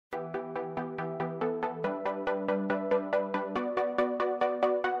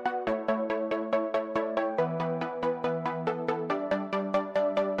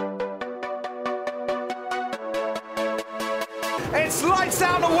It's lights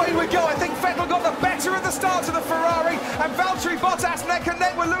down, away we go. I think Vettel got the better of the start of the Ferrari, and Valtteri Bottas neck and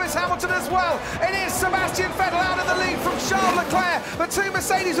neck with Lewis Hamilton as well. It is Sebastian Vettel out of the lead from Charles Leclerc. The two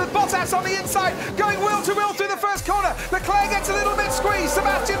Mercedes with Bottas on the inside, going wheel to wheel through the first corner. Leclerc gets a little bit squeezed.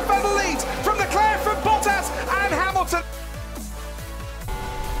 Sebastian Vettel leads from Leclerc, from Bottas and Hamilton.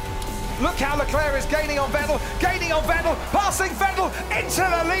 Look how Leclerc is gaining on Vettel, passing Vettel, into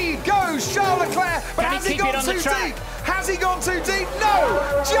the lead goes Charles Leclerc, but has he gone too deep? Has he gone too deep?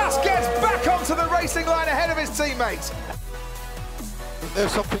 No! Just gets back onto the racing line ahead of his teammates.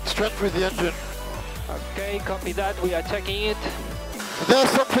 There's something strange with the engine. Okay, copy that, we are checking it. There's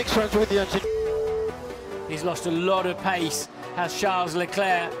something strange with the engine. He's lost a lot of pace, has Charles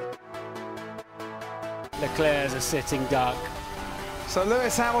Leclerc. Leclerc's a sitting duck. So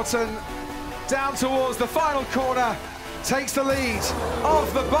Lewis Hamilton down towards the final corner, takes the lead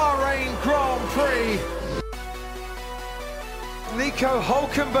of the Bahrain Grand Prix. Nico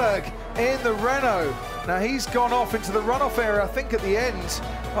Hulkenberg in the Renault. Now he's gone off into the runoff area, I think at the end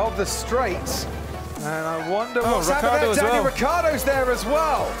of the straight. And I wonder what's happening there. Daniel Ricciardo's there as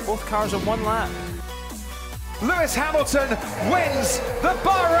well. Both cars on one lap. Lewis Hamilton wins the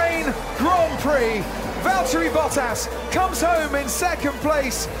Bahrain Grand Prix. Valtteri Bottas comes home in second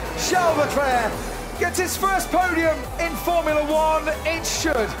place. Charles Leclerc gets his first podium in Formula One. It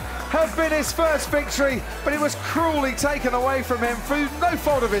should have been his first victory, but it was cruelly taken away from him through no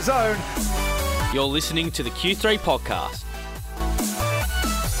fault of his own. You're listening to the Q3 podcast.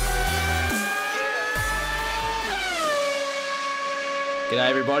 G'day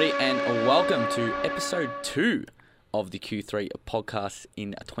everybody and welcome to episode 2 of the Q3 podcast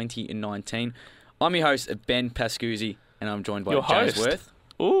in 2019. I'm your host, Ben Pascuzzi, and I'm joined by James Worth.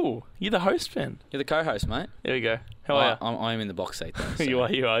 Ooh, you're the host, Ben. You're the co-host, mate. There we go. How are you? I'm in the box seat, though. So. You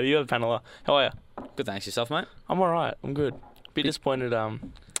are. You're the paneler. How are you? Good, thanks. Yourself, mate? I'm all right. I'm good. Bit disappointed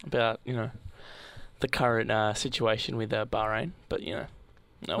about, the current situation with Bahrain, but, Oh,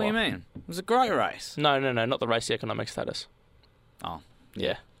 what do you mean? It was a great race. No, not the race, the economic status. Oh,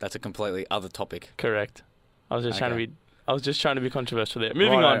 yeah. That's a completely other topic. Correct. I was just trying to be controversial there.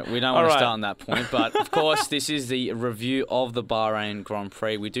 Moving on. We don't want to start on that point, but of course, this is the review of the Bahrain Grand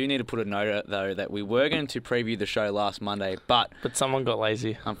Prix. We do need to put a note, though, that we were going to preview the show last Monday, but someone got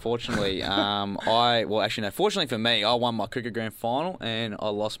lazy. Unfortunately, fortunately for me, I won my cricket grand final and I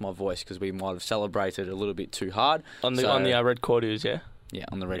lost my voice because we might have celebrated a little bit too hard. On the red cordials, yeah? Yeah,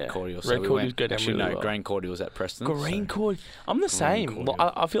 on the red cordials. Red cordials go down really well. green cordials at Preston. Green cordial. I'm the same.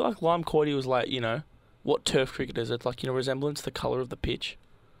 I feel like lime cordial is like, what turf cricket is. It's like, resemblance, the colour of the pitch.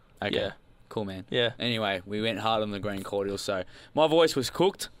 Okay. Yeah. Cool, man. Yeah. Anyway, we went hard on the green cordial, so my voice was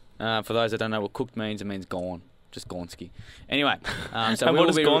cooked. For those that don't know what cooked means, it means gone. Just Gonski. Anyway. So and what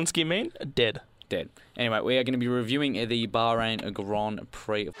does Gonski mean? Dead. Dead. Anyway, we are going to be reviewing the Bahrain Grand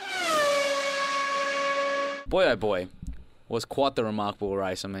Prix. Boy, oh boy. Was quite the remarkable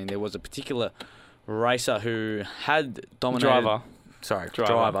race. I mean, there was a particular racer who had dominated...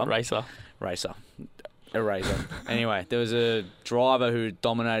 Driver. Racer. Eraser. Anyway, there was a driver who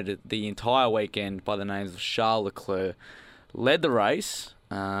dominated the entire weekend by the name of Charles Leclerc. Led the race.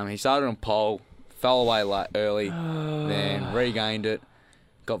 He started on pole, fell away early, then regained it,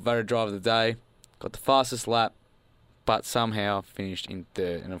 got voted driver of the day, got the fastest lap, but somehow finished in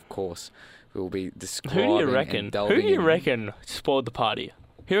third. And of course... We'll be describing. Who do you reckon spoiled the party?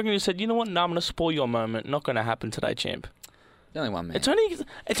 Who reckon you said, you know what? No, I'm going to spoil your moment. Not going to happen today, champ. The only one man. It's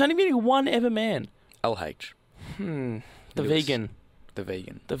only been one ever man. LH. The vegan. The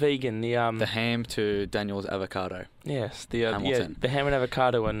vegan. The vegan. The ham to Daniel's avocado. Yes. The ham and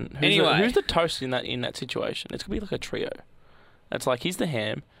avocado. And who's the toast in that situation? It's going to be like a trio. It's like he's the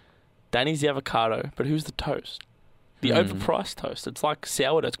ham, Danny's the avocado, but who's the toast? The overpriced toast. It's like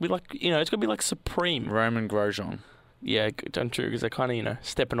sourdough. It's gonna be like Supreme. Roman Grosjean. Yeah, don't true because they're kind of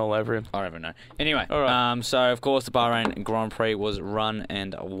stepping all over him. I don't know. Anyway, all right. So of course the Bahrain Grand Prix was run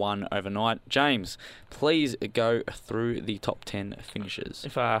and won overnight. James, please go through the top 10 finishes.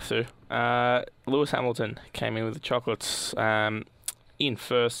 If I have to, Lewis Hamilton came in with the chocolates in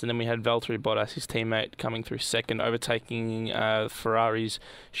first, and then we had Valtteri Bottas, his teammate, coming through second, overtaking Ferrari's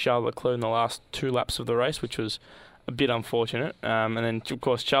Charles Leclerc in the last 2 laps of the race, which was a bit unfortunate. And then, of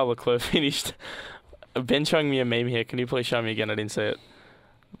course, Charles Leclerc finished. Ben showing me a meme here. Can you please show me again? I didn't see it.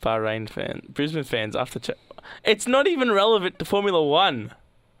 Brisbane fans after... It's not even relevant to Formula 1.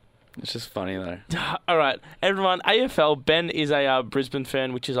 It's just funny though. All right, everyone. AFL. Ben is a Brisbane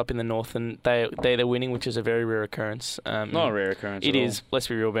fan, which is up in the north, and they're winning, which is a very rare occurrence. Not a rare occurrence. It is. Let's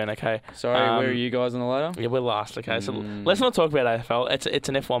be real, Ben. Okay. Sorry, where are you guys on the ladder? Yeah, we're last. Okay, so let's not talk about AFL. It's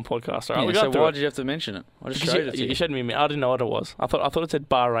an F1 podcast. All right. Yeah, so why did you have to mention it? I just showed it to you. You showed me. I didn't know what it was. I thought it said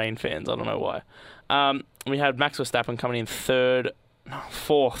Bahrain fans. I don't know why. We had Max Verstappen coming in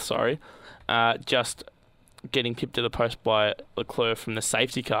fourth. Sorry, just getting tipped to the post by Leclerc from the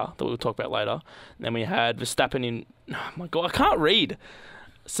safety car that we'll talk about later. And then we had Verstappen in... Oh, my God, I can't read.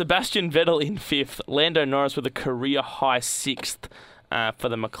 Sebastian Vettel in 5th. Lando Norris with a career-high 6th for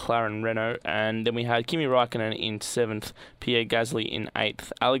the McLaren Renault. And then we had Kimi Raikkonen in 7th. Pierre Gasly in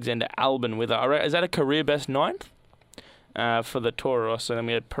 8th. Alexander Albon with is that a career-best 9th? For the Toro Rosso. And then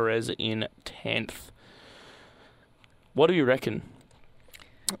we had Perez in 10th. What do you reckon?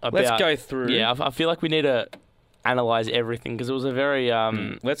 Let's go through. Yeah, I feel like we need to analyse everything because it was a very...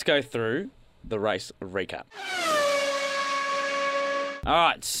 Let's go through the race recap. All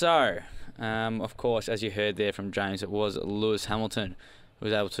right, so, of course, as you heard there from James, it was Lewis Hamilton who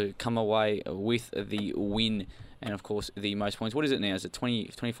was able to come away with the win and, of course, the most points. What is it now? Is it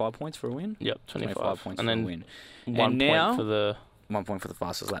 25 points for a win? Yep, 25 points for a win. 1 point for the... 1 point for the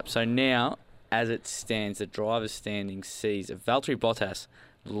fastest lap. So now, as it stands, the driver's standing sees Valtteri Bottas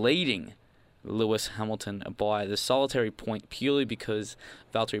leading Lewis Hamilton by the solitary point purely because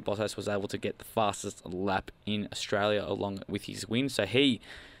Valtteri Bottas was able to get the fastest lap in Australia along with his win. So he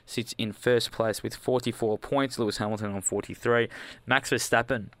sits in first place with 44 points, Lewis Hamilton on 43. Max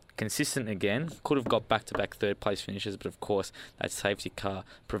Verstappen, consistent again, could have got back-to-back third-place finishes, but of course that safety car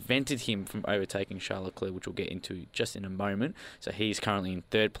prevented him from overtaking Charles Leclerc, which we'll get into just in a moment. So he's currently in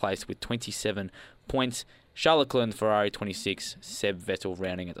third place with 27 points. Charles Leclerc in the Ferrari, 26. Seb Vettel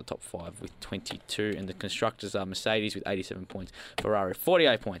rounding at the top 5 with 22. And the constructors are Mercedes with 87 points. Ferrari,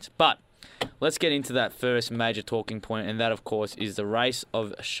 48 points. But let's get into that first major talking point, and that, of course, is the race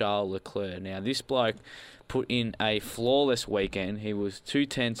of Charles Leclerc. Now, this bloke put in a flawless weekend. He was 3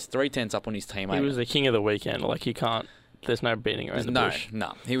 tenths up on his teammate. He was the king of the weekend. Like, he can't... There's no beating around the bush.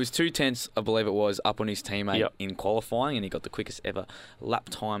 No. He was 2 tenths, I believe it was, up on his teammate in qualifying, and he got the quickest ever lap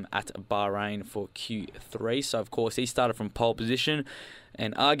time at Bahrain for Q3. So, of course, he started from pole position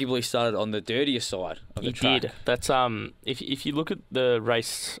and arguably started on the dirtier side of the track. He did. That's if you look at the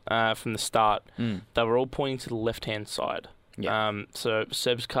race from the start, they were all pointing to the left-hand side. Yeah. So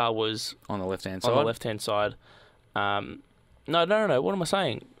Seb's car was on the left-hand side. On the left-hand side. No. What am I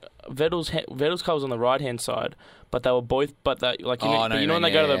saying? Vettel's car was on the right-hand side, but they were both. But when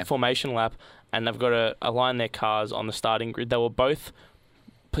they go to the formation lap and they've got to align their cars on the starting grid, they were both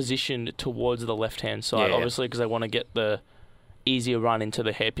positioned towards the left-hand side, obviously because they want to get the easier run into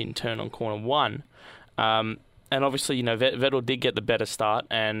the hairpin turn on corner 1. And obviously, Vettel did get the better start,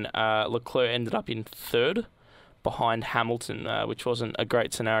 and Leclerc ended up in 3rd. Behind Hamilton, which wasn't a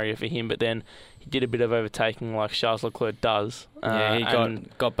great scenario for him, but then he did a bit of overtaking like Charles Leclerc does. He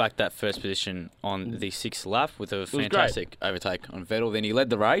got back that first position on the 6th lap with a fantastic overtake on Vettel. Then he led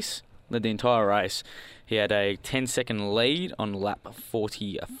the entire race. He had a 10-second lead on lap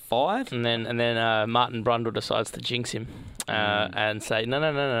 45. And then Martin Brundle decides to jinx him and say, no,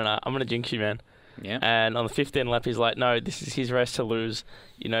 I'm going to jinx you, man. Yeah. And on the 15th lap, he's like, no, this is his race to lose.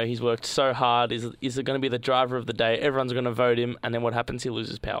 He's worked so hard. Is it going to be the driver of the day? Everyone's going to vote him. And then what happens? He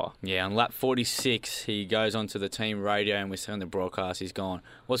loses power. Yeah, on lap 46, he goes onto the team radio and we're seeing the broadcast. He's gone,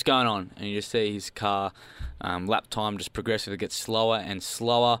 what's going on? And you just see his car lap time just progressively gets slower and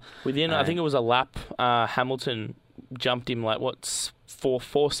slower. Within, I think it was a lap, Hamilton jumped him like,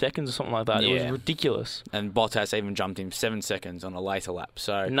 4 seconds or something like that. Yeah. It was ridiculous. And Bottas even jumped him 7 seconds on a later lap.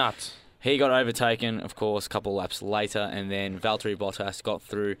 So nuts. He got overtaken, of course, a couple of laps later, and then Valtteri Bottas got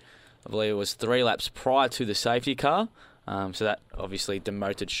through, I believe it was 3 laps prior to the safety car. So that obviously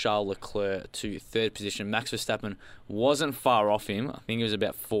demoted Charles Leclerc to 3rd position. Max Verstappen wasn't far off him. I think he was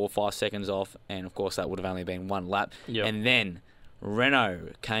about 4 or 5 seconds off, and of course that would have only been 1 lap. Yep. And then Renault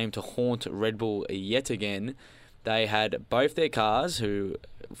came to haunt Red Bull yet again. They had both their cars, who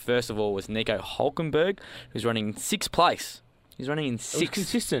first of all was Nico Hülkenberg, who's running in 6th place. He's running in 6th. It was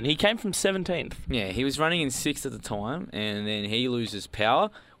consistent. He came from 17th. Yeah, he was running in 6th at the time, and then he loses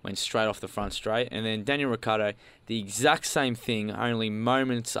power, went straight off the front straight, and then Daniel Ricciardo, the exact same thing, only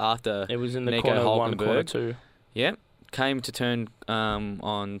moments after it was in the Nico corner Hülkenberg. 1, corner 2. Yep, came to turn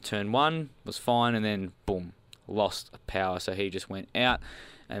on turn 1, was fine, and then boom, lost power, so he just went out,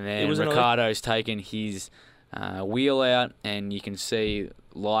 and then Ricciardo's taken his wheel out, and you can see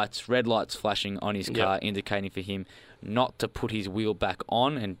red lights flashing on his car, indicating for him not to put his wheel back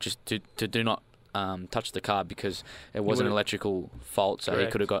on and just to do not touch the car because it was an electrical fault, so he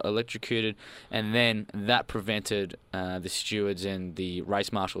could have got electrocuted, and then that prevented the stewards and the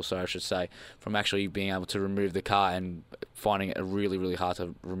race marshal, so I should say, from actually being able to remove the car and finding it really, really hard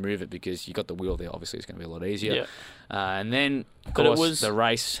to remove it because you got the wheel there. Obviously, it's going to be a lot easier. Yeah. And then, of course, the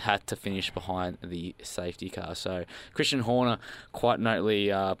race had to finish behind the safety car. So Christian Horner quite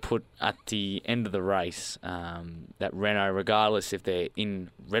notably put at the end of the race that Renault, regardless if they're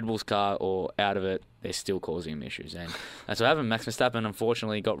in Red Bull's car or out of it, they're still causing him issues. And that's what happened. Max Verstappen,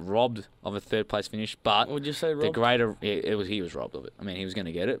 unfortunately, got robbed of a third-place finish. But would you say robbed? He was robbed of it. I mean, he was going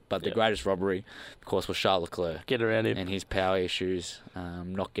to get it. But the greatest robbery, of course, was Charles Leclerc. Get around him. And his power issues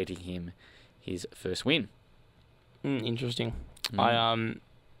not getting him his first win. Interesting. I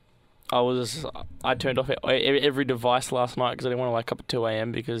turned off every device last night because I didn't want to wake up at 2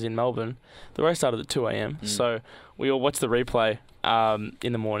 a.m. because in Melbourne the race started at 2 a.m. So we all watched the replay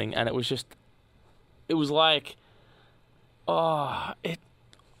in the morning, and it was like, I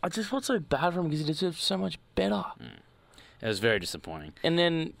just felt so bad for him because he deserved so much better. It was very disappointing. And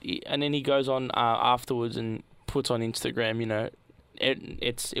then he goes on afterwards and puts on Instagram, you know,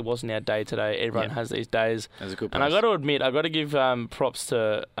 it wasn't our day today. Everyone has these days. That's a good place. And I got to admit, I got to give props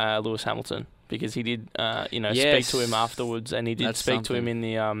to Lewis Hamilton because he did, speak to him afterwards, and he did speak to him in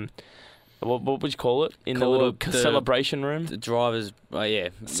the what would you call it? In the little celebration room. The driver's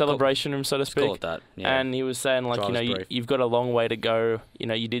celebration room, so to speak. Call it that. Yeah. And he was saying you've got a long way to go. You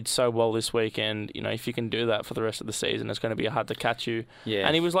know, you did so well this weekend. You know, if you can do that for the rest of the season, it's going to be hard to catch you. Yeah.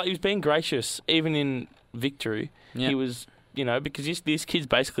 And he was being gracious even in victory. Yeah. He was. You know, because this kid's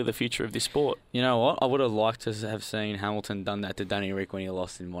basically the future of this sport. You know what? I would have liked to have seen Hamilton done that to Danny Rick when he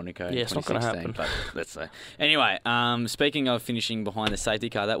lost in Monaco. Yeah, it's not going to happen. But let's say. Anyway, speaking of finishing behind the safety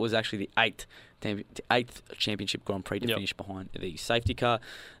car, that was actually the eighth championship Grand Prix to finish behind the safety car.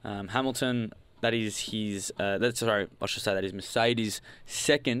 Hamilton. That is his. That is Mercedes'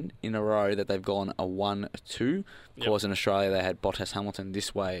 second in a row that they've gone a 1-2. Of course, in Australia they had Bottas Hamilton.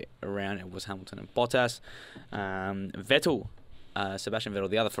 This way around it was Hamilton and Bottas. Sebastian Vettel,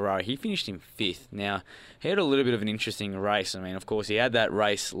 the other Ferrari, he finished in 5th. Now he had a little bit of an interesting race. I mean, of course, he had that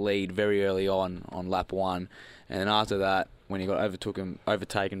race lead very early on lap 1, and then after that, when he got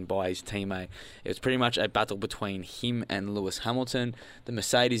overtaken by his teammate, it was pretty much a battle between him and Lewis Hamilton. The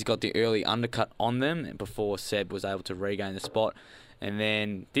Mercedes got the early undercut on them before Seb was able to regain the spot. And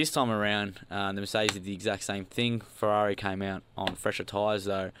then this time around, the Mercedes did the exact same thing. Ferrari came out on fresher tyres,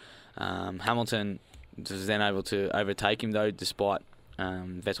 though. Hamilton was then able to overtake him, though, despite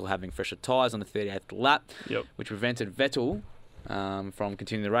Vettel having fresher tyres on the 38th lap, which prevented Vettel from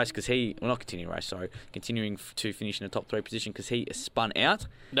continuing the race continuing to finish in the top 3 position because he spun out.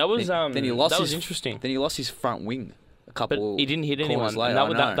 That was interesting. Then he lost his front wing a couple. But he didn't hit anyone.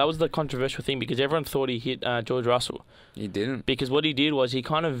 Later, that was the controversial thing because everyone thought he hit George Russell. He didn't, because what he did was he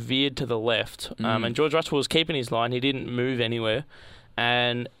kind of veered to the left, and George Russell was keeping his line. He didn't move anywhere,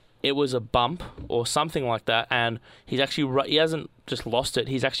 and it was a bump or something like that. And he hasn't just lost it.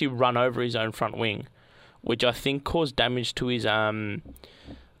 He's actually run over his own front wing, which I think caused damage to his to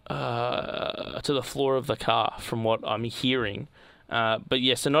the floor of the car, from what I'm hearing. But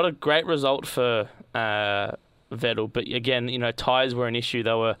yeah, so not a great result for Vettel. But again, you know, tyres were an issue.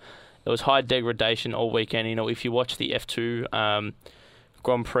 There was high degradation all weekend. You know, if you watch the F2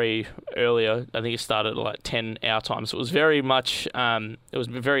 Grand Prix earlier, I think it started at like 10 our time. So it was very much it was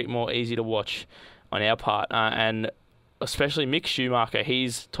very more easy to watch on our part, and especially Mick Schumacher,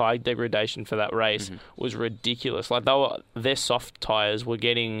 his tyre degradation for that race was ridiculous. Like their soft tyres were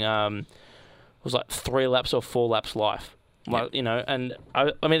getting was like 3 laps or 4 laps life. Like, you know, and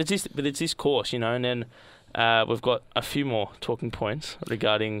I mean it's this course, you know, and then we've got a few more talking points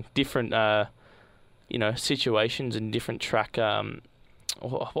regarding different situations and different track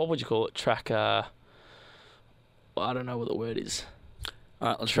what would you call it? Track I don't know what the word is. All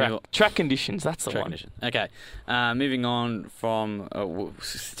right, let's track conditions, that's the one. Condition. Okay, moving on from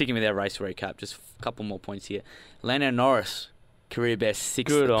sticking with our race recap, just a couple more points here. Lando Norris, career best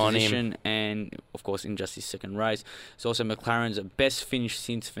 6th position, and of course in just his second race. It's also McLaren's best finish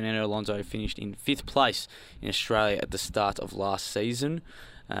since Fernando Alonso finished in 5th place in Australia at the start of last season.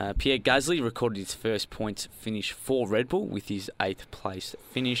 Pierre Gasly recorded his first points finish for Red Bull with his 8th place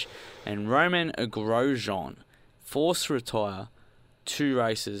finish, and Romain Grosjean forced to retire 2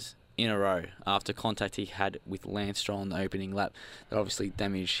 races in a row after contact he had with Lance Stroll in the opening lap that obviously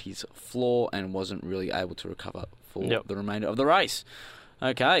damaged his floor and wasn't really able to recover for the remainder of the race.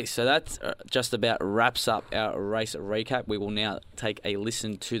 Okay, so that just about wraps up our race recap. We will now take a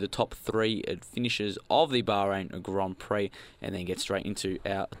listen to the top 3 finishes of the Bahrain Grand Prix and then get straight into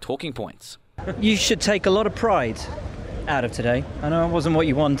our talking points. You should take a lot of pride out of today. I know it wasn't what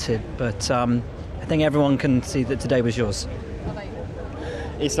you wanted, but I think everyone can see that today was yours.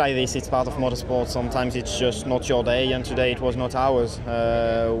 It's like this, it's part of motorsport. Sometimes it's just not your day, and today it was not ours.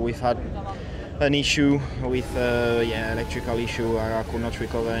 We've had an issue with electrical issue. I could not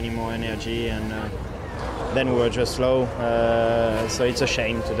recover any more energy, and then we were just slow. So it's a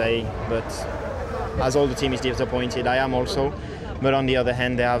shame today, but as all the team is disappointed, I am also. But on the other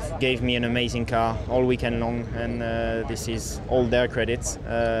hand, they have gave me an amazing car all weekend long, and this is all their credits.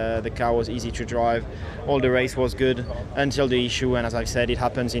 The car was easy to drive, all the race was good until the issue, and as I've said, it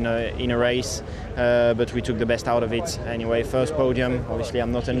happens in a race, but we took the best out of it. Anyway, first podium. Obviously,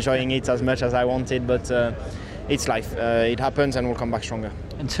 I'm not enjoying it as much as I wanted, but it's life. It happens, and we'll come back stronger.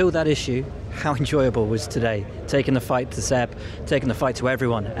 Until that issue, how enjoyable was today? Taking the fight to Seb, taking the fight to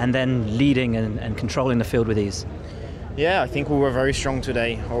everyone, and then leading and controlling the field with ease. Yeah, I think we were very strong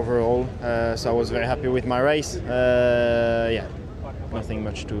today overall, so I was very happy with my race. Nothing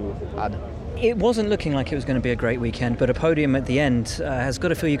much to add. It wasn't looking like it was going to be a great weekend, but a podium at the end has got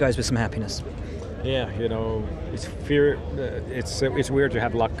to fill you guys with some happiness. Yeah, it's weird to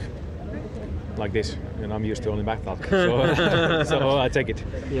have luck like this. I'm used to only bad luck, so I take it.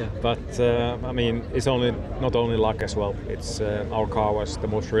 Yeah. But it's not only luck as well. It's our car was the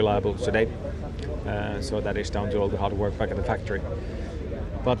most reliable today. So that is down to all the hard work back at the factory.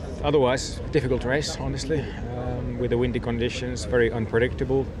 But otherwise, difficult race, honestly. With the windy conditions, very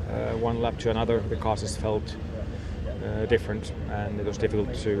unpredictable. One lap to another, the cars just felt different, and it was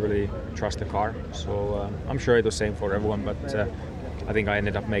difficult to really trust the car. So I'm sure it was the same for everyone, but I think I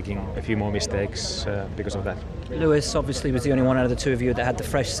ended up making a few more mistakes because of that. Lewis obviously was the only one out of the two of you that had the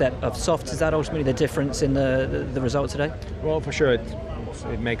fresh set of softs. Is that ultimately the difference in the result today? Well, for sure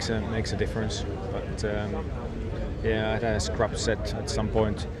it makes a difference, but I had a scrap set at some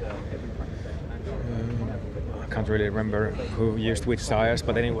point. I can't really remember who used which tyres,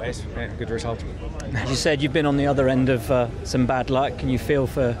 but anyways, good result. As you said, you've been on the other end of some bad luck. Can you feel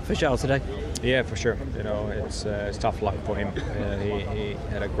for Charles today? Yeah, for sure. It's tough luck for him. He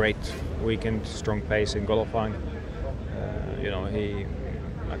had a great weekend, strong pace in qualifying.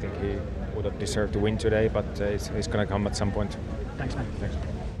 I think he would have deserved to win today, but he's going to come at some point. Thanks, man. Thanks.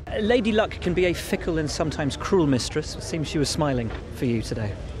 Lady Luck can be a fickle and sometimes cruel mistress. It seems she was smiling for you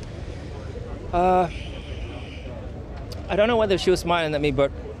today. I don't know whether she was smiling at me,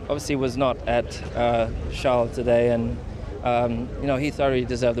 but obviously was not at Charles today, and he thoroughly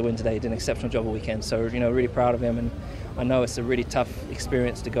deserved the win today. He did an exceptional job all weekend, so really proud of him. And I know it's a really tough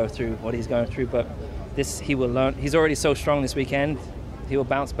experience to go through what he's going through, but he will learn. He's already so strong this weekend. He will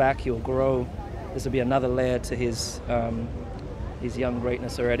bounce back. He will grow. This will be another layer to his young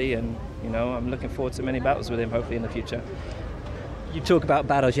greatness already, and I'm looking forward to many battles with him, hopefully in the future. You talk about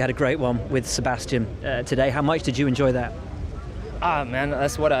battles. You had a great one with Sebastian today. How much did you enjoy that? Man,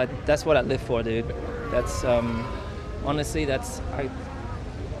 that's what I live for, dude. That's honestly,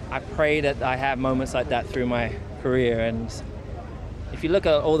 I pray that I have moments like that through my career. And if you look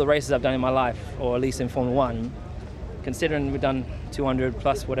at all the races I've done in my life, or at least in Formula One, considering we've done 200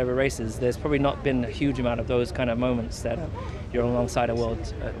 plus whatever races, there's probably not been a huge amount of those kind of moments that you're alongside a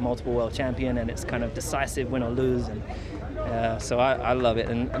multiple world champion, and it's kind of decisive, win or lose. And so I love it.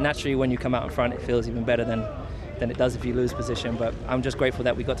 And naturally, when you come out in front, it feels even better than it does if you lose position. But I'm just grateful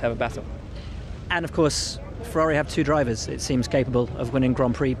that we got to have a battle. And of course, Ferrari have two drivers, it seems, capable of winning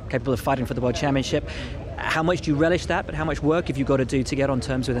Grand Prix, capable of fighting for the World Championship. How much do you relish that, but how much work have you got to do to get on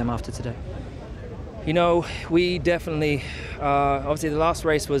terms with them after today? We definitely, obviously the last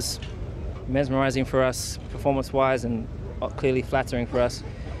race was mesmerizing for us performance-wise and clearly flattering for us.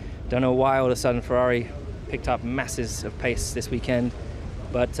 Don't know why all of a sudden Ferrari picked up masses of pace this weekend,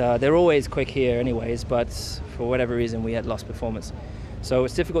 but they're always quick here anyways, but for whatever reason we had lost performance. So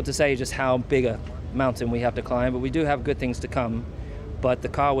it's difficult to say just how big a mountain we have to climb, but we do have good things to come. But the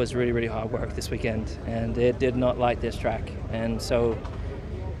car was really, really hard work this weekend, and it did not like this track. And so,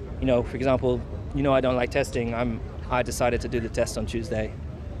 for example, I don't like testing. I decided to do the test on Tuesday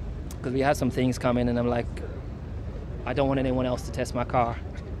because we had some things coming, and I'm like, I don't want anyone else to test my car,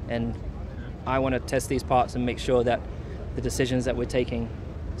 and I want to test these parts and make sure that the decisions that we're taking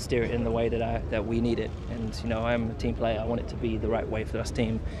steer it in the way that we need it. And I'm a team player. I want it to be the right way for us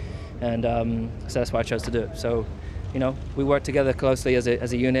team, and so that's why I chose to do it. So, we work together closely as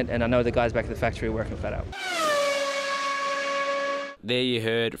a unit, and I know the guys back at the factory are working flat out. There you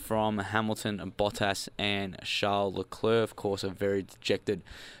heard from Hamilton, Bottas and Charles Leclerc. Of course, a very dejected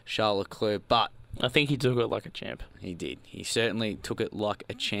Charles Leclerc, but I think he took it like a champ. He did. He certainly took it like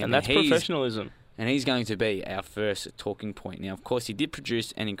a champ. And that's professionalism. And he's going to be our first talking point. Now, of course, he did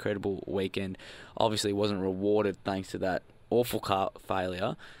produce an incredible weekend. Obviously, wasn't rewarded thanks to that awful car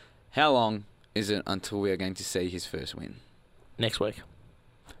failure. How long is it until we are going to see his first win? Next week.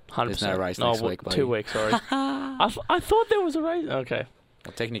 100%. There's no race next week, buddy. 2 weeks, sorry. I thought there was a race. Okay.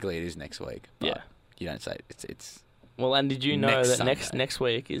 Well, technically, it is next week. But yeah. You don't say it. It's well, and did you know that Sunday. next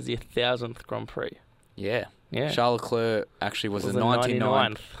week is the 1,000th Grand Prix? Yeah. Yeah. Charles Leclerc actually was the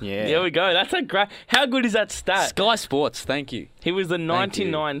 99th. Yeah. There we go. That's a great... How good is that stat? Sky Sports, thank you. He was the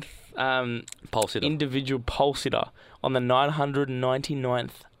 99th pole sitter. Individual pole sitter on the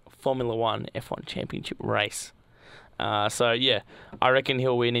 999th Formula One F1 Championship race. So, yeah, I reckon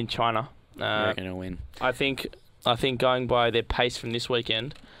he'll win in China. I reckon he'll win. I think going by their pace from this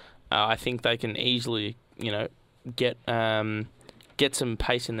weekend, I think they can easily, get some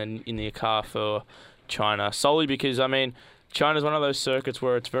pace in the car for China, solely because, China's one of those circuits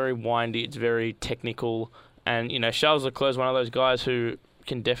where it's very windy, it's very technical, and, Charles Leclerc is one of those guys who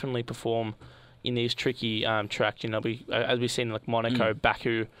can definitely perform in these tricky tracks. As we've seen, like Monaco,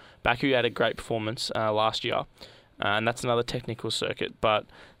 Baku had a great performance last year, and that's another technical circuit. But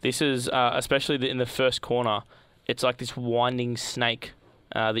this is, especially in the first corner, it's like this winding snake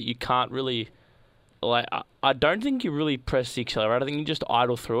that you can't really... I don't think you really press the accelerator. I think you just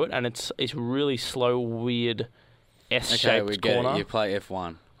idle through it, and it's really slow, weird S-shaped we get corner. It. You play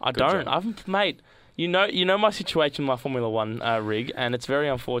F1. I don't. I've mate. You know my situation with my Formula One rig, and it's very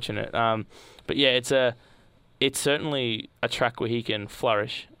unfortunate. But yeah, it's certainly a track where he can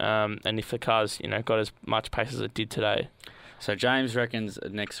flourish. And if the car's got as much pace as it did today. So James reckons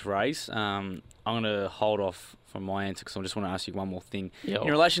next race. I'm going to hold off from my answer because I just want to ask you one more thing. Yep. In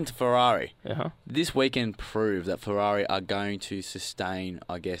relation to Ferrari, uh-huh. This weekend proved that Ferrari are going to sustain,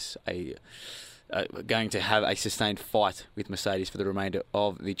 I guess, going to have a sustained fight with Mercedes for the remainder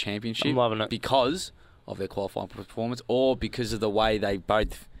of the championship. I'm loving it. Because of their qualifying performance or because of the way they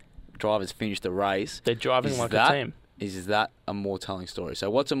both drivers finished the race. They're driving like a team. Is that a more telling story? So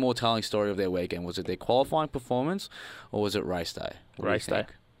what's a more telling story of their weekend? Was it their qualifying performance or was it race day? Race day.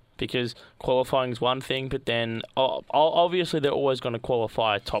 Because qualifying is one thing, but then obviously they're always going to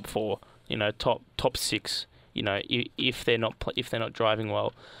qualify top 4, top 6, if they're not driving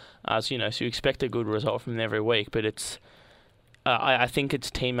well. So you expect a good result from them every week, but it's I think it's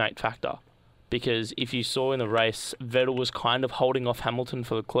teammate factor. Because if you saw in the race, Vettel was kind of holding off Hamilton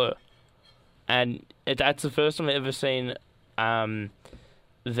for Leclerc. And that's the first time I've ever seen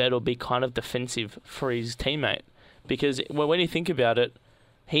Vettel be kind of defensive for his teammate. Because when you think about it,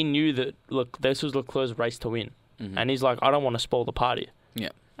 he knew that, look, this was Leclerc's race to win. Mm-hmm. And he's like, I don't want to spoil the party. Yeah.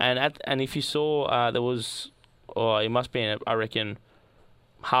 And if you saw, there was, it must be, I reckon,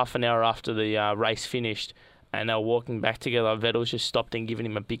 half an hour after the race finished, and they were walking back together, Vettel's just stopped and given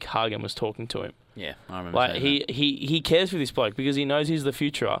him a big hug and was talking to him. Yeah, I remember saying that. He cares for this bloke because he knows he's the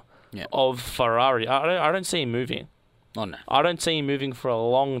future of Ferrari. I don't see him moving. Oh, no. I don't see him moving for a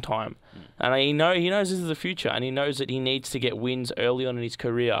long time. And he knows this is the future, and he knows that he needs to get wins early on in his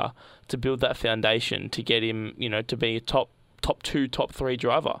career to build that foundation to get him, to be a top 2, top 3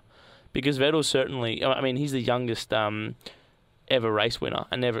 driver. Because Vettel certainly, he's the youngest ever race winner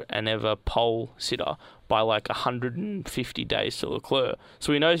and ever pole sitter by like 150 days to Leclerc.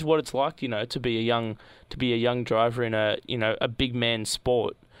 So he knows what it's like, to be a young driver in a big man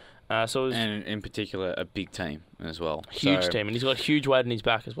sport. And in particular, a big team as well. Huge team, and he's got huge weight in his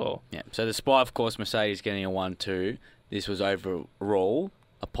back as well. Yeah. So despite, of course, Mercedes getting a 1-2, this was overall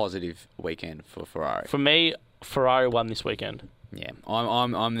a positive weekend for Ferrari. For me, Ferrari won this weekend. Yeah,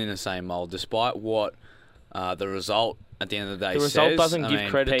 I'm in the same mould. Despite what the result at the end of the day says, the result doesn't give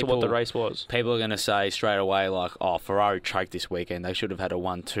credit to what the race was. People are going to say straight away, like, "Oh, Ferrari choked this weekend. They should have had a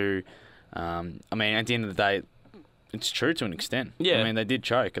 1-2." At the end of the day, it's true to an extent. Yeah. They did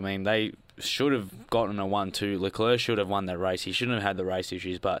choke. They should have gotten a 1-2. Leclerc should have won that race. He shouldn't have had the race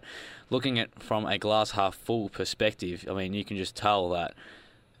issues. But looking at from a glass half full perspective, you can just tell that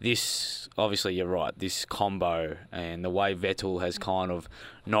this, obviously you're right, this combo and the way Vettel has kind of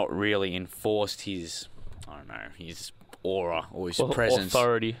not really enforced his aura or his presence.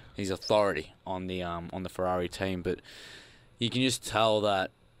 His authority on the Ferrari team. But you can just tell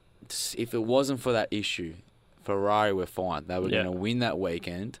that if it wasn't for that issue, Ferrari were fine. They were going to win that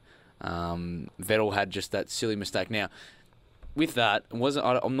weekend. Vettel had just that silly mistake. Now, with that, I'm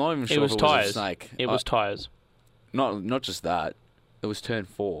not even sure if it was a snake. It was tyres. Not just that. It was turn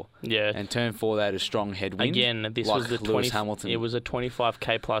 4. Yeah. And turn 4, they had a strong headwind. Again, this was the Lewis Hamilton. It was a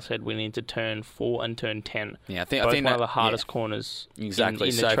 25k plus headwind into turn 4 and turn 10. Yeah, I think one of the hardest corners. Exactly.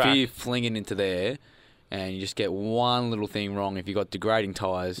 In the so track. if you fling it into there, and you just get one little thing wrong. If you got degrading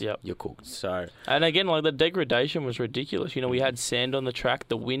tyres, you're cooked. So, and again, like the degradation was ridiculous. You know, we had sand on the track.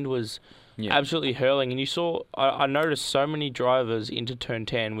 The wind was absolutely hurling, and you saw. I noticed so many drivers into turn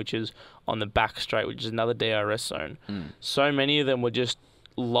 10, which is on the back straight, which is another DRS zone. So many of them were just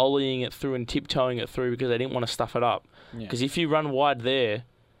lollying it through and tiptoeing it through because they didn't want to stuff it up. Because if you run wide there,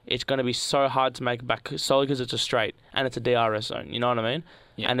 it's going to be so hard to make it back solely because it's a straight and it's a DRS zone. You know what I mean?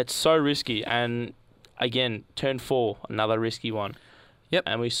 And it's so risky. And again, turn 4, another risky one. Yep.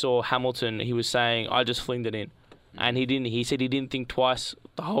 And we saw Hamilton. He was saying, "I just flinged it in," and he didn't. He said he didn't think twice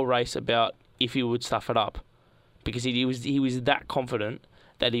the whole race about if he would stuff it up, because he was that confident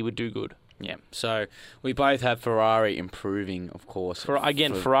that he would do good. Yeah. So we both have Ferrari improving, of course.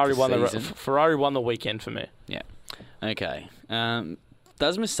 Ferrari won the weekend for me. Yeah. Okay.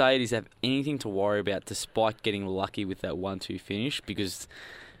 Does Mercedes have anything to worry about despite getting lucky with that 1-2 finish? Because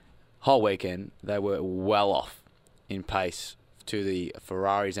whole weekend they were well off in pace to the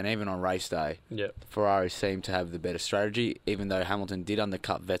Ferraris, and even on race day, Ferraris seemed to have the better strategy, even though Hamilton did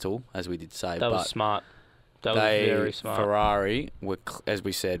undercut Vettel, as we did say. That was smart. That was very smart. Ferrari were, as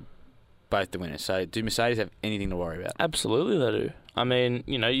we said, both the winners. So do Mercedes have anything to worry about? Absolutely they do. I mean,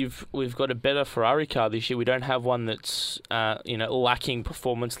 you know, we've got a better Ferrari car this year. We don't have one that's lacking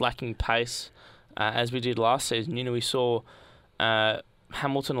performance, lacking pace, as we did last season. You know, we saw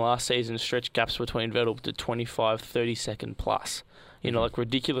Hamilton last season stretch gaps between Vettel to 25, 30 second plus. You know, like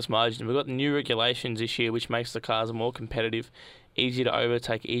ridiculous margins. We've got new regulations this year, which makes the cars more competitive, easy to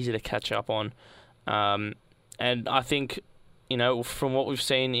overtake, easy to catch up on. And I think, you know, from what we've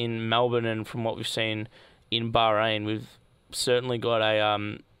seen in Melbourne and from what we've seen in Bahrain, we've certainly got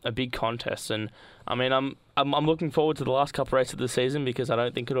a big contest. And I mean, I'm looking forward to the last couple of races of the season, because I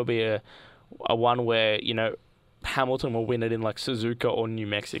don't think it'll be a one where, you know, Hamilton will win it in like Suzuka or New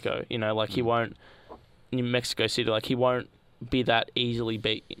Mexico. You know, like he won't, New Mexico City, like he won't be that easily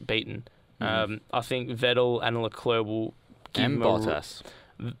beaten. I think Vettel and Leclerc will give him Bottas.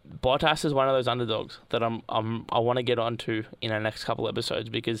 Bottas is one of those underdogs that I want to get onto in our next couple episodes,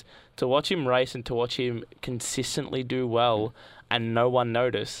 because to watch him race and to watch him consistently do well and no one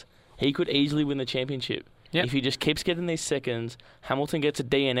notice, he could easily win the championship. Yep. If he just keeps getting these seconds, Hamilton gets a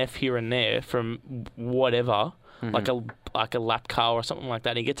DNF here and there from whatever, like a lap car or something like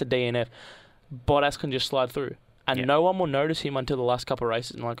that, and he gets a DNF, Bottas can just slide through. And no one will notice him until the last couple of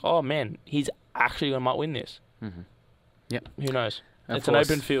races and like, oh man, he's actually might win this. Yep. Who knows? It's an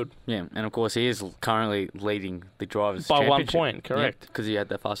open field. Yeah, and of course he is currently leading the Drivers' by Championship. 1 point, correct. Because he had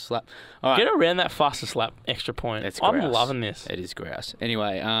that fastest lap. All right. Get around that fastest lap extra point. I'm loving this. It is grouse.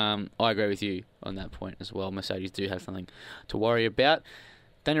 Anyway, I agree with you on that point as well. Mercedes do have something to worry about.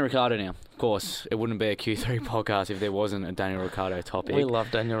 Daniel Ricciardo now. Of course, it wouldn't be a Q3 podcast if there wasn't a Daniel Ricciardo topic. We love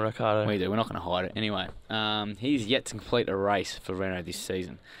Daniel Ricciardo. We do. We're not going to hide it. Anyway, he's yet to complete a race for Renault this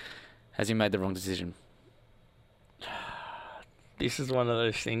season. Has he made the wrong decision? This is one of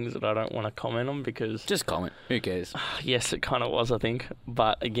those things that I don't want to comment on, because... Just comment. Who cares? Yes, it kind of was, I think.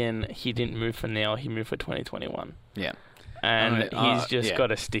 But again, he didn't move for now. He moved for 2021. Yeah. And he's just got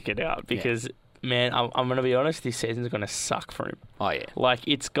to stick it out, because... Yeah. Man, I'm going to be honest, this season's going to suck for him. Oh, yeah. Like,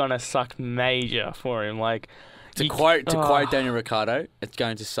 it's going to suck major for him. Like, To quote Daniel Ricciardo, it's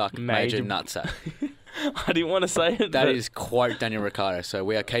going to suck major nutsack. I didn't want to say it. That is quote Daniel Ricciardo, so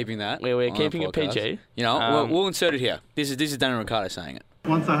we are keeping that. We're keeping it PG. You know, we'll insert it here. This is Daniel Ricciardo saying it.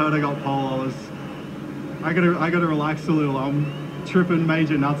 Once I heard I got pole, I gotta relax a little. I'm tripping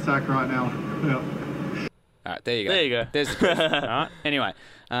major nutsack right now. Yeah. All right, there you go. There you go. There's the proof. All right. Anyway,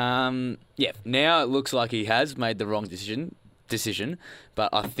 now it looks like he has made the wrong decision, but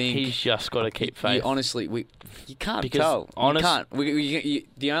I think he's just got to keep faith. Honestly, you can't tell. You can't.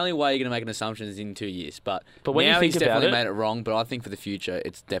 The only way you're going to make an assumption is in 2 years. But when now he's definitely made it wrong. But I think for the future,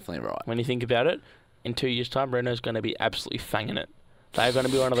 it's definitely right. When you think about it, in 2 years' time, Renault's going to be absolutely fanging it. They're going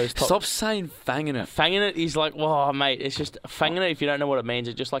to be one of those top... Stop saying fanging it. Fanging it is like, whoa, mate, it's just... Fanging it, if you don't know what it means,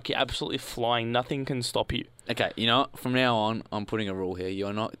 it's just like you're absolutely flying. Nothing can stop you. Okay, you know what? From now on, I'm putting a rule here.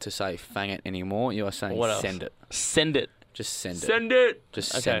 You're not to say fang it anymore. You are saying send it. Send it. Just send it. Send it.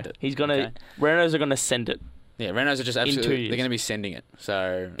 Just send it. He's going to... Renaults are going to send it. Yeah, Renaults are just absolutely... In 2 years. They're going to be sending it.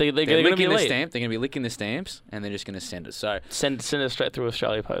 So... They're licking the stamp. They're going to be licking the stamps, and they're just going to send it. So... Send it straight through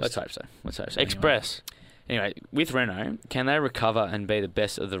Australia Post. Let's hope so. Express. Anyway, with Renault, can they recover and be the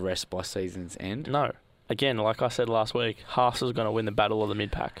best of the rest by season's end? No. Again, like I said last week, Haas is going to win the battle of the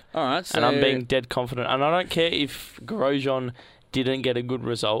mid-pack. All right, so... And I'm being dead confident. And I don't care if Grosjean didn't get a good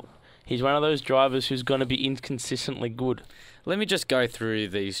result. He's one of those drivers who's going to be inconsistently good. Let me just go through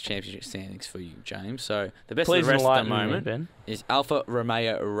these championship standings for you, James. So the best of the rest at the moment is Alfa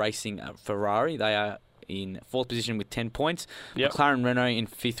Romeo Racing Ferrari. They are in 4th position with 10 points. Yep. McLaren Renault in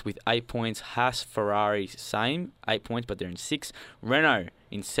 5th with 8 points. Haas Ferrari same, 8 points, but they're in 6th. Renault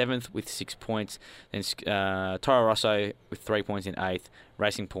in 7th with 6 points. Then Toro Rosso with 3 points in 8th.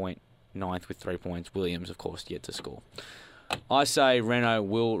 Racing Point 9th with 3 points. Williams, of course, yet to score. I say Renault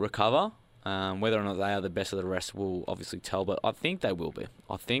will recover. Whether or not they are the best of the rest will obviously tell, but I think they will be.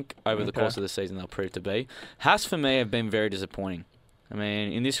 I think over the course of the season they'll prove to be. Haas, for me, have been very disappointing. I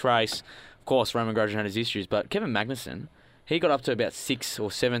mean, in this race, of course, Roman Grosjean had his issues, but Kevin Magnussen, he got up to about 6th or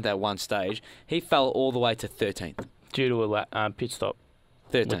 7th at one stage. He fell all the way to 13th. Due to a pit stop.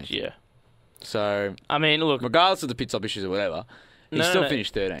 13th. Yeah. So, I mean, look, regardless of the pit stop issues or whatever, he still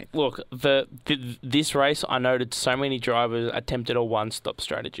finished 13th. Look, this race, I noted so many drivers attempted a one-stop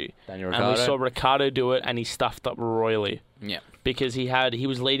strategy. Daniel Ricciardo. And we saw Ricciardo do it, and he stuffed up royally. Yeah. Because he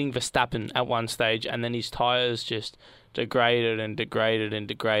was leading Verstappen at one stage, and then his tyres just degraded, and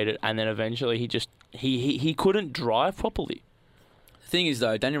then eventually he couldn't drive properly. The thing is,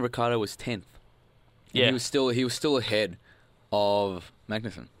 though, Daniel Ricciardo was 10th. Yeah. He was still ahead of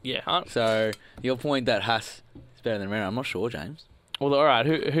Magnussen. Yeah. So your point that Haas is better than Renault, I'm not sure, James. Well, all right.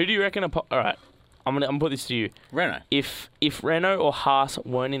 Who do you reckon? All right, I'm gonna put this to you. Renault. If Renault or Haas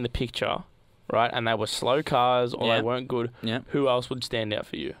weren't in the picture, right, and they were slow cars or they weren't good, who else would stand out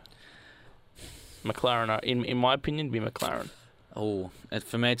for you? McLaren. In my opinion, be McLaren. Oh,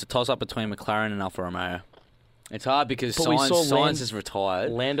 for me, it's a toss up between McLaren and Alfa Romeo. It's hard because Sainz has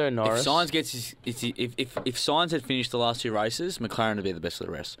retired. Lando Norris. If Sainz gets if Sainz had finished the last 2 races, McLaren would be the best of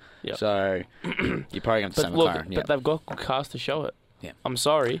the rest. Yep. So you're probably going to say McLaren. But they've got good cars to show it. Yeah. I'm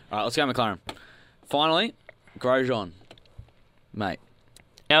sorry. All right, let's go McLaren. Finally, Grosjean, mate.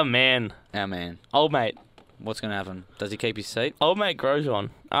 Our man. Old mate. What's going to happen? Does he keep his seat? Old mate Grosjean.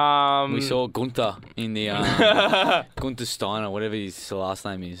 We saw Gunther in the Gunther Steiner, whatever his last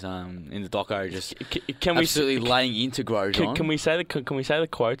name is, in the doco, just absolutely laying into Grosjean. Can we say the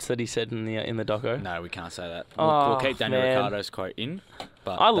quotes that he said in the doco? No, we can't say that. We'll keep Daniel Ricciardo's quote in.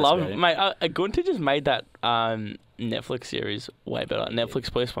 But I love it, mate. Gunther just made that Netflix series way better.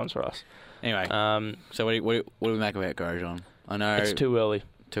 Netflix, please sponsor us. Anyway, so what do we make about Grosjean? I know it's too early.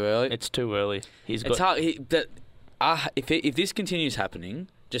 Too early? It's too early. It's hard. If this continues happening,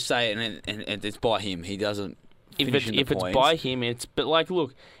 just say it and it's by him. He doesn't finish in the points. If it's by him, but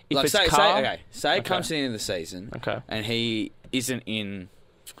look, if like it's say it comes to the end of the season, and he isn't in.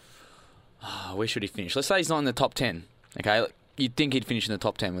 Where should he finish? Let's say he's not in the top 10. Okay, you'd think he'd finish in the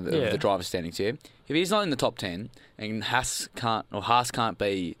top 10 with the driver standings here. If he's not in the top 10 and Haas can't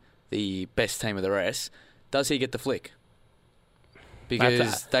be the best team of the rest, does he get the flick?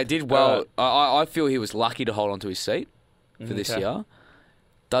 Because they did well. I feel he was lucky to hold on to his seat for this year.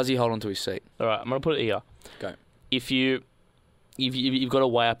 Does he hold on to his seat? All right, I'm going to put it here. Go. You've got to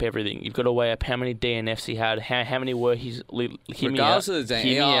weigh up everything. You've got to weigh up how many DNFs he had, how many were his. Regardless of the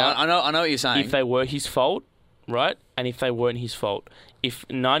DNF, I know what you're saying. If they were his fault, right, and if they weren't his fault, if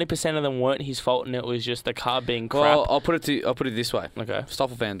 90% of them weren't his fault and it was just the car being crap. Well, I'll put it this way. Okay.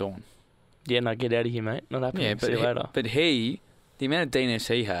 Stoffel Van Dorn. Yeah, no, get out of here, mate. Not happening. Yeah, see you later. But the amount of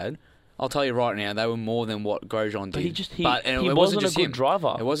DNFs he had, I'll tell you right now, they were more than what Grosjean did. But he wasn't a good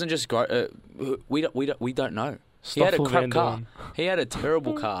driver. It wasn't just we don't know. He had a crap car. He had a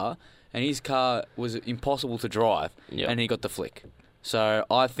terrible car, and his car was impossible to drive, and he got the flick. So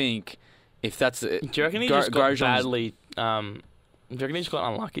I think if that's do you reckon he just got badly? Do you reckon he just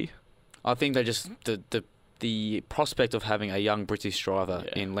got unlucky? I think they just the prospect of having a young British driver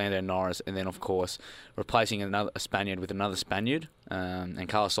in Lando Norris, and then of course replacing a Spaniard with another Spaniard, and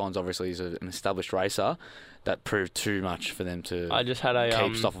Carlos Sainz obviously is an established racer, that proved too much for them to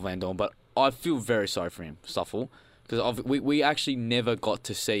keep Stoffel Van Dorn. But I feel very sorry for him, Stoffel, because we actually never got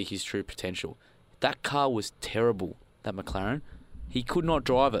to see his true potential. That car was terrible, that McLaren. He could not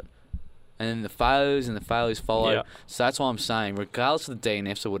drive it. And then the failures followed. Yeah. So that's why I'm saying, regardless of the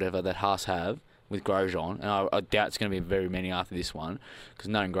DNFs or whatever that Haas have with Grosjean, and I doubt it's going to be very many after this one, because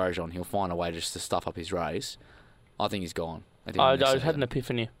knowing Grosjean, he'll find a way just to stuff up his race. I think he's gone. I had an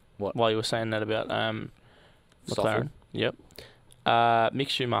epiphany while you were saying that about McLaren. Yep. Mick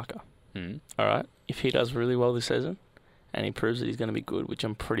Schumacher. All right. If he does really well this season, and he proves that he's going to be good, which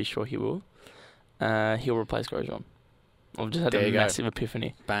I'm pretty sure he will, he'll replace Grosjean. I've just had a massive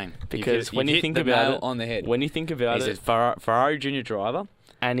epiphany. Bang. Because when you think about it, on the head. When you think about he's a Ferrari junior driver.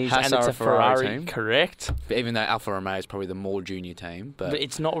 And it's a Ferrari team. Correct. But even though Alfa Romeo is probably the more junior team. But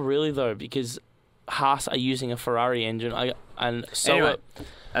it's not really, though, because Haas are using a Ferrari engine. Anyway,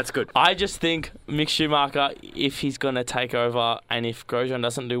 that's good. I just think Mick Schumacher, if he's going to take over and if Grosjean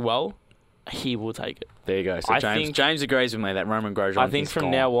doesn't do well, he will take it. There you go. So James agrees with me that Romain Grosjean. I think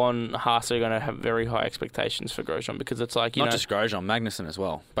from now on, Haas are going to have very high expectations for Grosjean because it's like, not just Grosjean, Magnussen as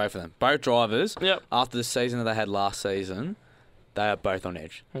well. Both of them. Both drivers, yep. After the season that they had last season, they are both on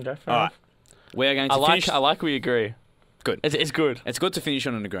edge. Okay, all right. We are going to finish. I like we agree. Good. It's good. It's good to finish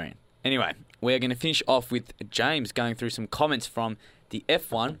on an agreeing. Anyway, we are going to finish off with James going through some comments from the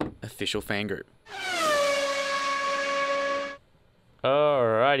F1 official fan group.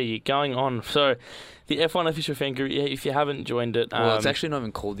 Alrighty, going on. So, the F1 official fan group, if you haven't joined it... well, it's actually not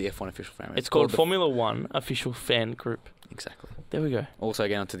even called the F1 official fan group. It's called Formula 1 official fan group. Exactly. There we go. Also,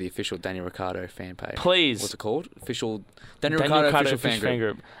 get onto the official Daniel Ricciardo fan page. Please. What's it called? Official Daniel Ricciardo official fan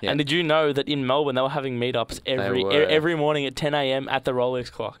group. Yeah. And did you know that in Melbourne they were having meetups every morning at 10 a.m. at the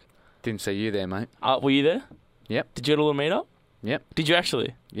Rolex clock? Didn't see you there, mate. Were you there? Yep. Did you have a little meetup? Yep. Did you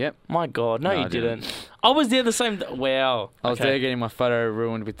actually? Yep. My God, no, you didn't. I was there the same. Wow. I was there getting my photo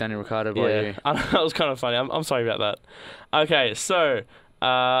ruined with Daniel Ricciardo by you. That was kind of funny. I'm sorry about that. Okay, so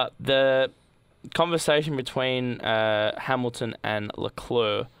the conversation between Hamilton and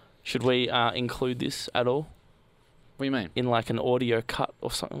Leclerc. Should we include this at all? What do you mean? In like an audio cut or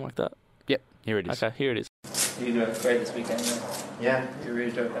something like that? Yep. Here it is. Okay, here it is. You doing great this weekend, man. Yeah. You're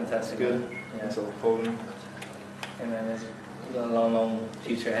really doing fantastic. Good. Yeah. It's all important. And then there's a long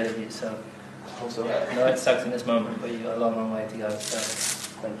future ahead of you, so. Also. No, it sucks in this moment, but you got a long way to go, so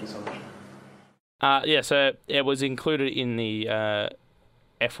thank you so much. So it was included in the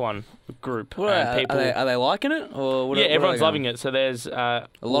F1 group. People, are they liking it? Or everyone's loving it. So there's a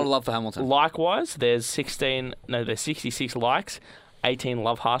lot of love for Hamilton. Likewise, there's 66 likes, 18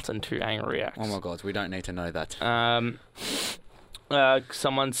 love hearts, and 2 angry reacts. Oh my God, we don't need to know that.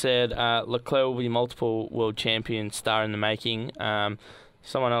 Someone said Leclerc will be multiple world champion, star in the making.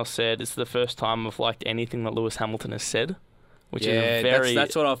 Someone else said it's the first time I've liked anything that Lewis Hamilton has said, which is very...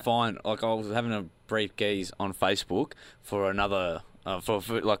 that's what I find. Like, I was having a brief gaze on Facebook for another... for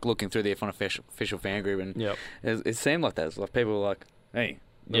like looking through the F1 official fan group, and it seemed like that. It's like people were like, hey...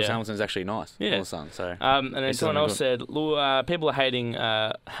 Lewis Hamilton's actually nice. Yeah. All of a sudden, so and then someone else said, people are hating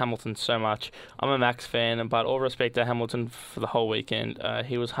Hamilton so much. I'm a Max fan, but all respect to Hamilton for the whole weekend.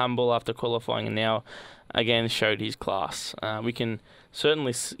 He was humble after qualifying and now, again, showed his class. We can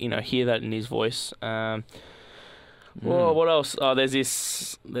certainly, hear that in his voice. Well, what else? Oh, there's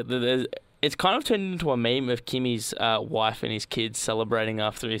this... It's kind of turned into a meme of Kimi's wife and his kids celebrating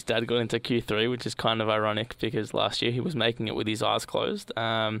after his dad got into Q3, which is kind of ironic because last year he was making it with his eyes closed.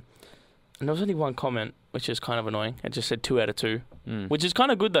 And there was only one comment, which is kind of annoying. It just said 2 out of 2, which is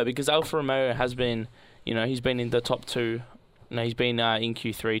kind of good though because Alfa Romeo has been, he's been in the top 2. He's been in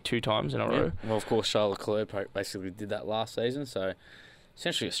Q3 2 times in a row. Well, of course, Charles Leclerc basically did that last season, so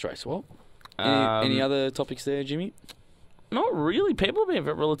essentially a straight swap. Any other topics there, Jimmy? Not really. People have been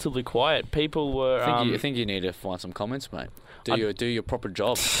relatively quiet. People were... I think you need to find some comments, mate. Do your proper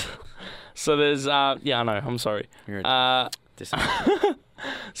job. So there's... I know. I'm sorry.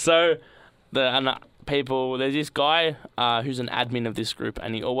 So people... There's this guy who's an admin of this group,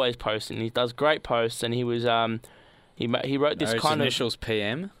 and he always posts, and he does great posts, and he was... he wrote this kind of... initials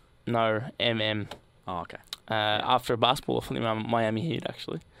PM? No, MM. Oh, okay. After a basketball for the Miami Heat,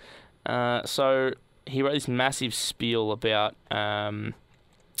 actually. So... He wrote this massive spiel about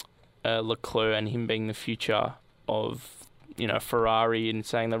Leclerc and him being the future of, Ferrari, and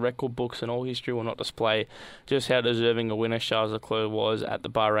saying the record books and all history will not display just how deserving a winner Charles Leclerc was at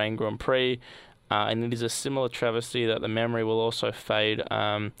the Bahrain Grand Prix. And it is a similar travesty that the memory will also fade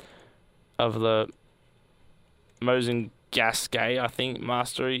of the Monegasque, I think,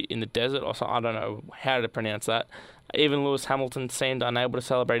 mastery in the desert, or something. I don't know how to pronounce that. Even Lewis Hamilton seemed unable to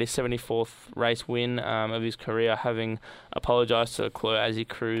celebrate his 74th race win of his career, having apologised to Leclerc as he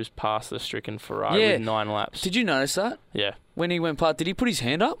cruised past the stricken Ferrari with 9 laps. Did you notice that? Yeah. When he went past, did he put his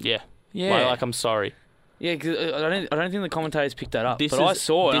hand up? Yeah. Yeah. Like I'm sorry. Yeah, cause I don't think the commentators picked that up. I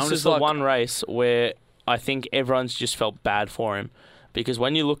saw it. This is the one race where I think everyone's just felt bad for him, because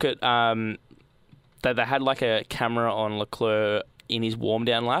when you look at that they had like a camera on Leclerc in his warm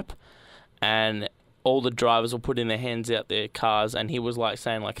down lap, and all the drivers were putting their hands out their cars, and he was like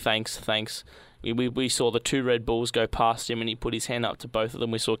saying like thanks. We saw the 2 Red Bulls go past him, and he put his hand up to both of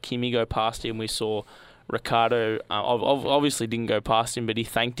them. We saw Kimi go past him. We saw Ricciardo obviously didn't go past him, but he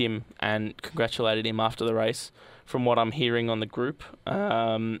thanked him and congratulated him after the race. From what I'm hearing on the group,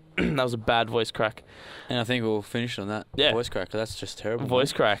 that was a bad voice crack. And I think we'll finish on that voice crack. That's just terrible.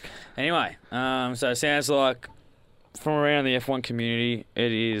 Voice crack. Anyway, so it sounds like from around the F1 community,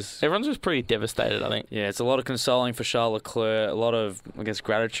 it is... Everyone's just pretty devastated, I think. Yeah, it's a lot of consoling for Charles Leclerc, a lot of, I guess,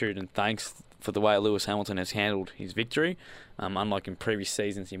 gratitude and thanks for the way Lewis Hamilton has handled his victory. Unlike in previous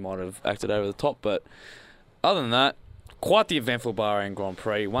seasons, he might have acted over the top. But other than that, quite the eventful Bahrain Grand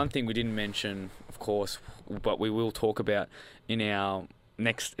Prix. One thing we didn't mention, of course, but we will talk about in our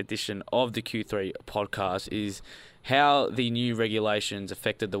next edition of the Q3 podcast is how the new regulations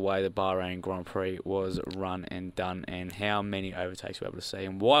affected the way the Bahrain Grand Prix was run and done and how many overtakes we were able to see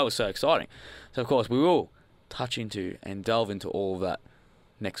and why it was so exciting. So, of course, we will touch into and delve into all of that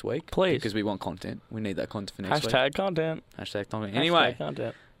next week. Please. Because we want content. We need that content for next week. Hashtag content. Hashtag content. Anyway,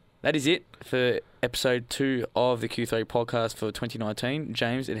 content. That is it for episode 2 of the Q3 podcast for 2019.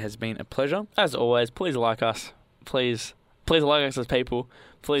 James, it has been a pleasure. As always, please like us. Please like us as people.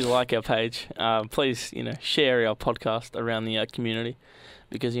 Please like our page. Please, share our podcast around the community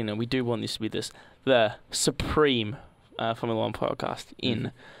because, we do want this to be the supreme Formula One podcast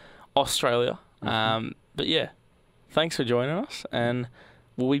in Australia. But yeah, thanks for joining us, and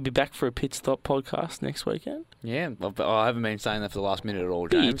will we be back for a pit stop podcast next weekend? Yeah, I haven't been saying that for the last minute at all,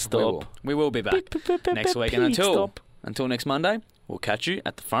 James. Pit stop. We will be back next week, and until next Monday, we'll catch you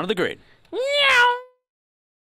at the front of the grid. Meow!